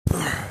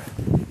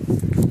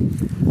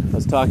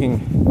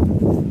talking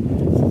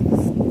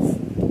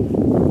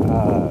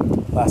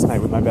last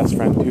night with my best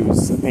friend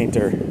who's a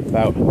painter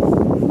about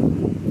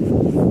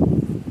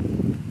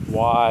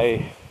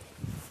why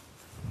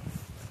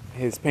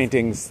his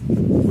paintings,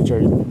 which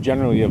are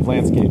generally of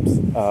landscapes,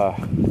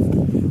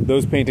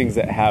 those paintings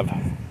that have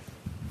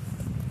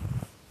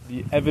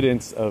the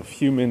evidence of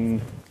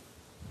human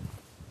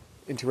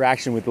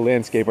interaction with the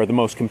landscape are the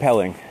most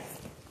compelling.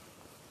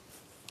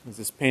 There's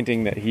this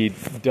painting that he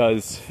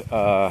does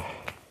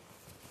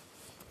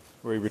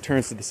where he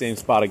returns to the same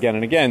spot again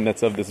and again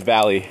that's of this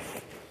valley.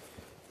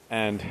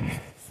 And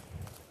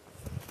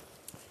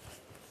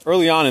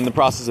early on in the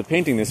process of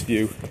painting this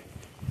view,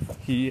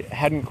 he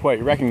hadn't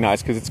quite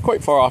recognized, because it's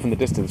quite far off in the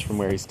distance from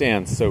where he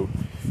stands, so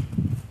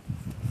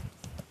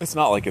it's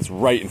not like it's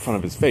right in front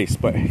of his face,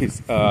 but he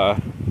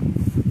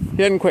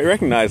hadn't quite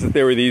recognized that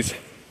there were these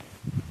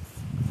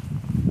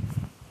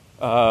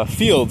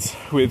fields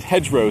with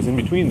hedgerows in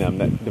between them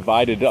that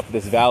divided up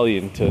this valley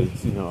into,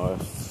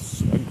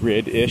 a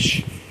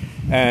grid-ish,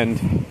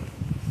 and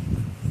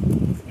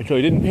so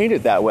he didn't paint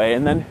it that way.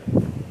 And then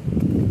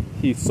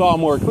he saw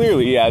more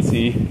clearly as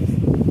he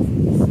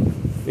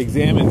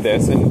examined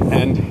this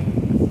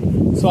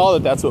and saw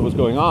that that's what was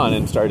going on,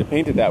 and started to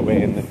paint it that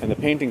way. And the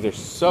paintings are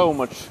so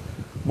much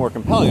more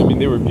compelling. I mean,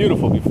 they were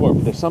beautiful before,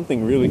 but there's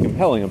something really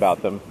compelling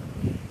about them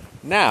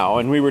now.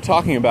 And we were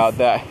talking about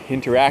that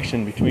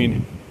interaction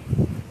between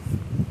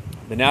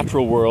the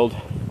natural world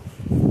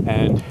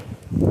and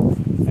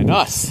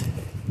us,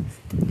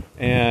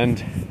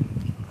 and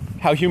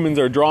how humans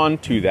are drawn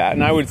to that.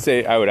 And I would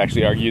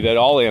actually argue that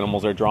all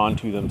animals are drawn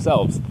to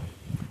themselves,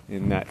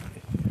 in that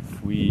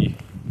we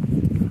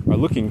are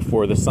looking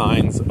for the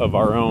signs of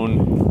our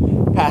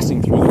own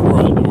passing through the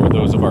world, or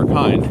those of our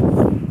kind,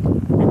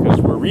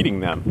 because we're reading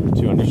them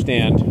to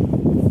understand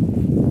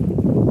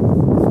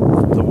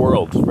the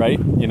world, right?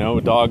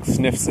 A dog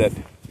sniffs at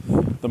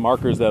the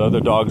markers that other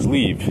dogs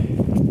leave,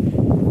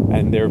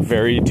 and they're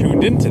very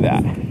tuned into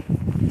that.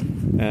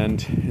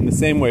 And in the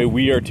same way,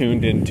 we are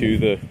tuned into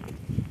the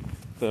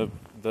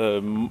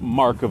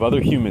mark of other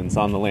humans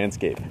on the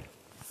landscape.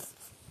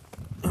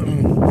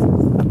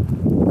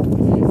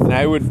 And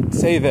I would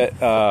say that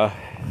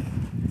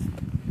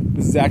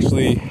this is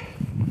actually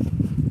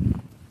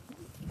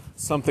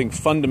something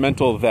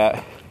fundamental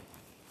that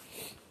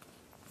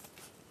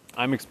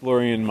I'm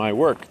exploring in my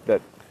work,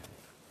 that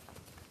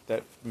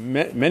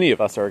many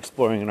of us are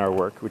exploring in our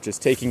work, which is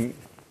taking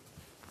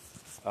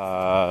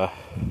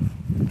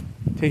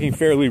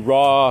fairly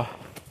raw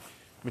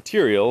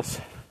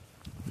materials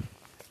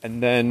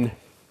and then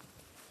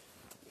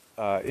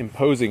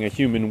imposing a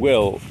human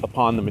will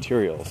upon the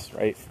materials,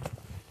 right?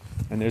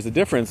 And there's a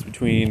difference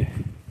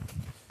between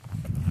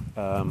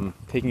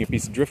taking a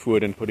piece of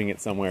driftwood and putting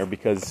it somewhere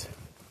because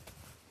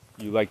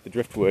you like the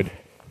driftwood,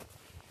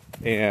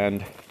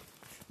 and,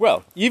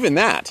 well, even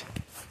that,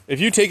 if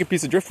you take a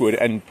piece of driftwood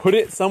and put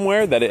it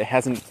somewhere that it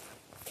hasn't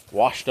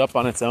washed up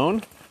on its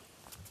own,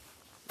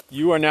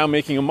 you are now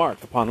making a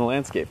mark upon the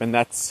landscape. And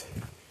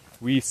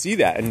we see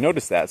that and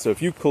notice that. So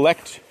if you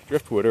collect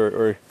driftwood,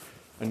 or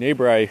a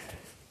neighbor I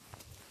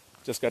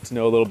just got to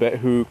know a little bit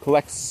who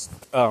collects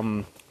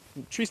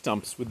tree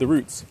stumps with the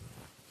roots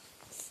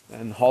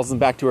and hauls them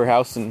back to her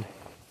house and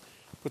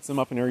puts them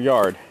up in her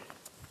yard,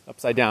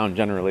 upside down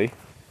generally.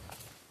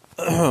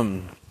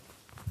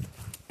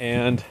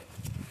 And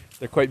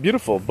they're quite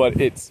beautiful, but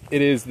it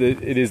is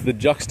the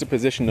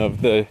juxtaposition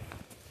of the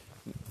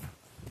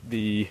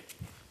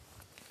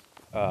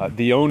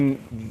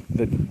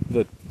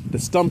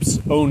stump's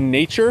own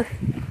nature,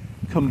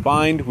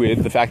 combined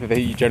with the fact that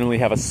they generally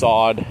have a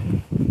sawed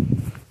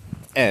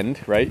end,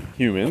 right?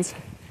 Humans.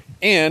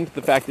 And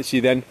the fact that she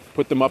then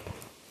put them up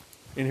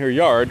in her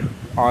yard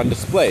on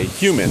display.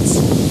 Humans.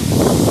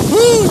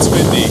 Woo! It's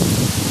windy.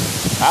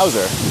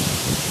 Howser.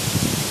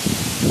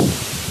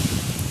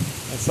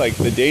 That's like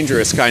the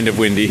dangerous kind of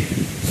windy.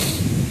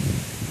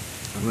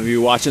 I'm going to be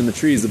watching the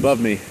trees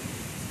above me.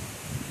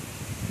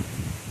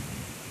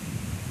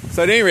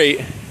 So at any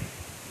rate,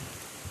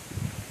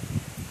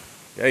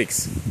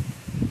 yikes.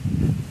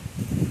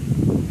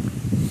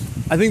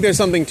 I think there's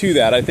something to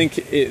that. I think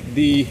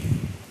the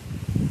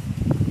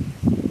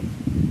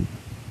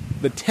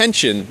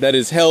tension that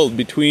is held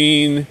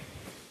between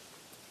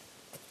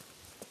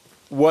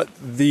what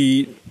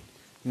the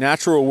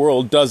natural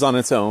world does on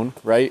its own,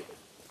 right?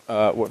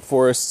 What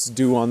forests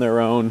do on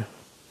their own,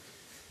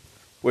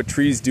 what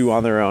trees do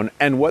on their own,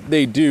 and what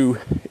they do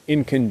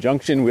in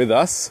conjunction with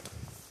us,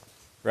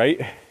 right?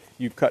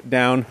 You cut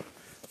down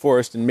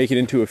forest and make it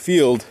into a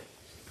field.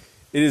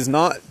 It is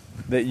not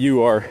that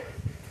you are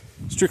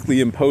strictly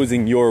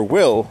imposing your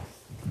will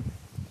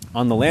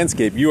on the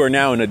landscape. You are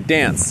now in a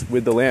dance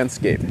with the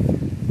landscape.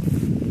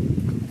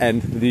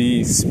 And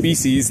the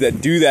species that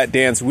do that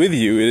dance with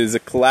you, it is a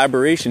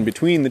collaboration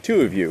between the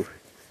two of you,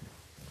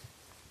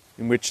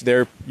 in which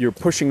you're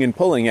pushing and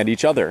pulling at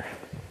each other.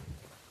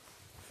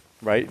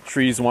 Right?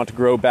 Trees want to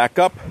grow back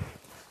up.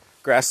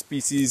 Grass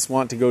species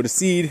want to go to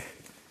seed.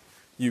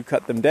 You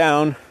cut them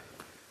down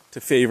to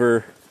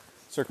favor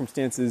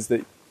circumstances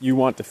that you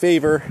want to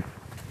favor.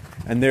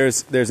 And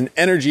there's an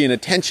energy and a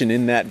tension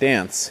in that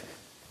dance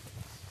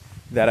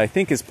that I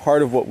think is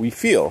part of what we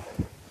feel.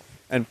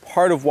 And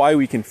part of why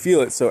we can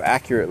feel it so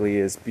accurately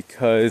is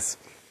because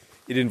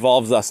it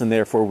involves us and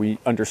therefore we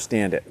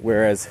understand it.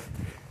 Whereas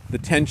the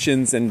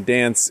tensions and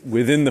dance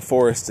within the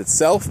forest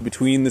itself,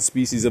 between the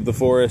species of the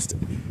forest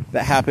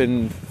that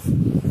happen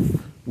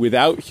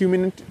without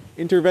human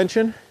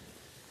intervention,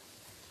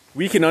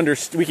 we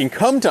can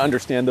come to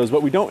understand those,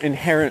 but we don't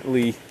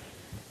inherently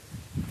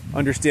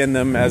understand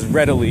them as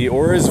readily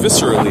or as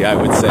viscerally, I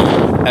would say,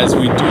 as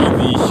we do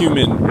the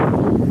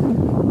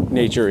human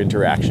nature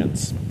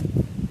interactions.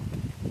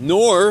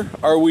 Nor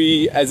are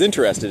we as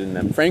interested in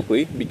them,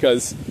 frankly,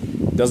 because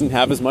it doesn't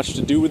have as much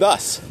to do with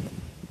us.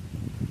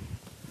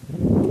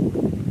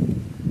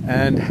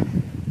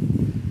 And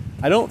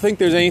I don't think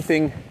there's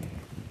anything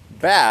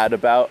bad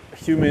about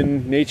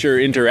human nature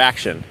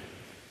interaction.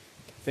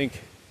 I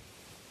think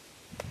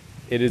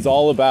it is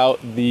all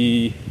about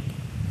the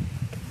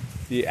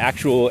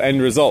actual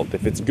end result.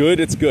 If it's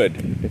good, it's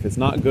good. If it's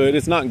not good,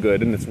 it's not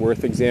good, and it's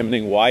worth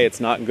examining why it's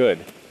not good.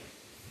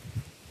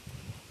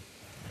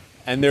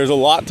 And there's a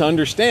lot to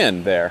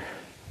understand there.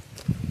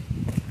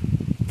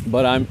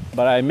 But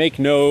I make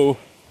no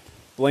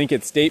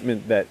blanket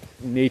statement that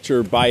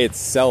nature by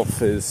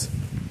itself is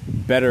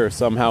better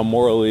somehow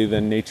morally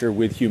than nature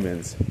with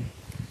humans.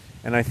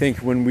 And I think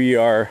when we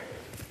are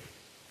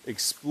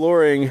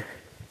exploring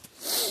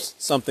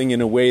something in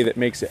a way that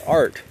makes it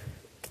art,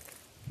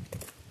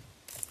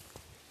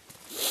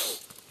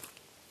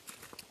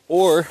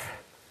 or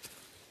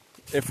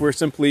if we're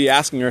simply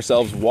asking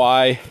ourselves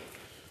why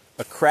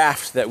a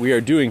craft that we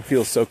are doing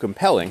feels so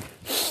compelling,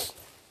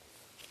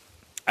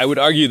 I would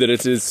argue that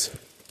it is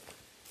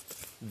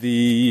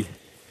the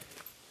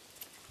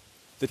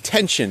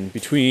tension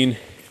between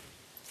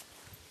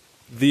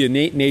the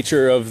innate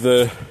nature of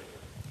the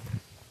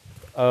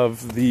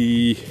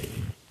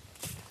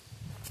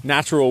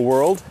natural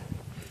world,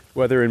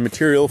 whether in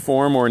material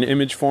form or in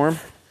image form,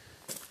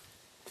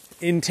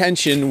 in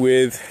tension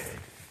with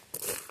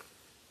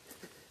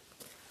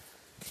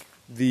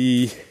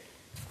the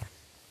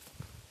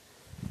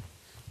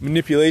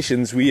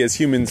manipulations we as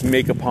humans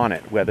make upon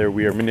it, whether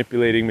we are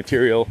manipulating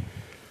material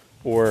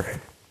or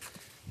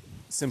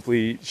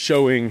simply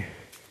showing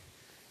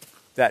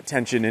that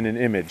tension in an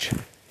image.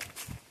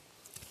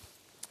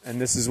 And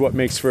this is what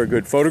makes for a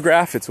good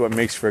photograph, it's what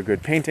makes for a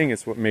good painting,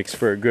 it's what makes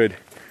for a good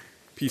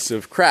piece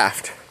of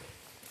craft,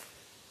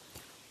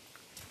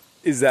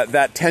 is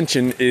that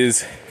tension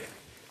is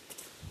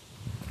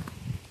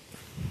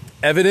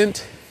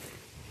evident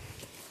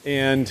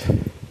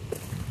and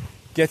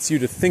gets you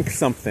to think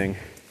something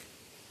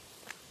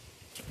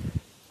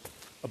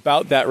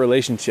about that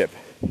relationship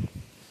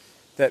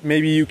that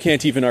maybe you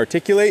can't even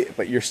articulate,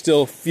 but you're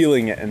still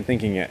feeling it and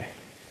thinking it,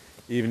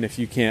 even if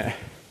you can't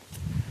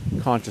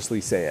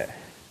consciously say it.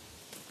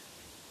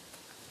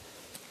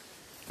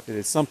 It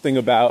is something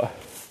about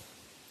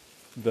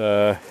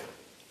the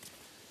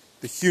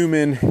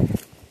human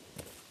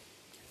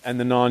and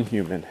the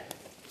non-human.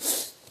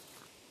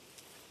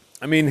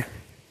 I mean,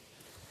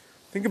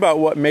 think about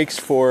what makes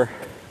for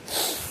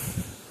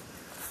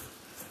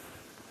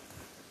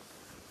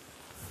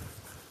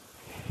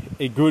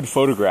a good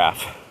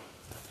photograph.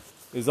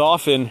 Is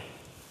often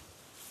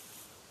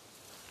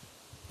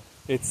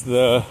it's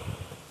the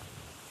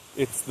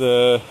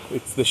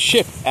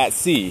ship at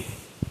sea.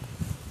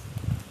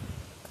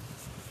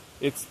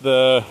 It's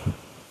the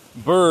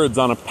birds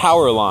on a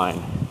power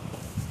line.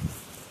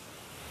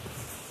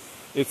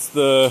 It's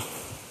the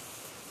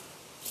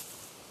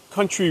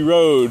country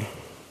road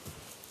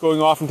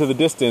going off into the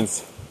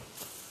distance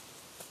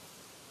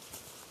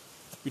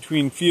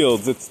between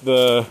fields. It's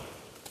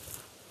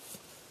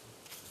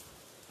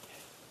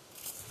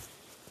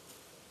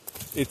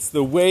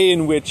the way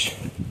in which,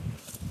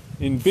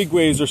 in big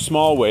ways or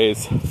small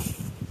ways,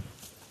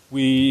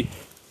 we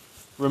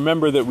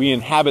remember that we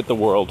inhabit the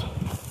world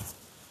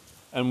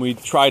and we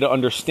try to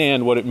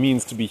understand what it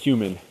means to be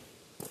human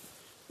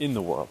in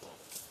the world.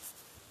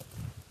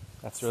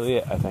 That's really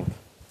it, I think.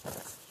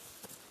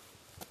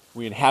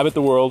 We inhabit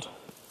the world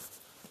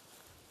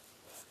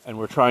and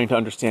we're trying to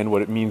understand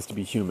what it means to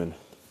be human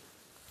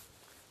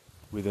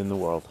within the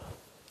world.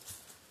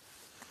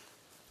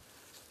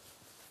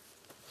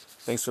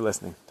 Thanks for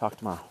listening. Talk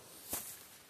tomorrow.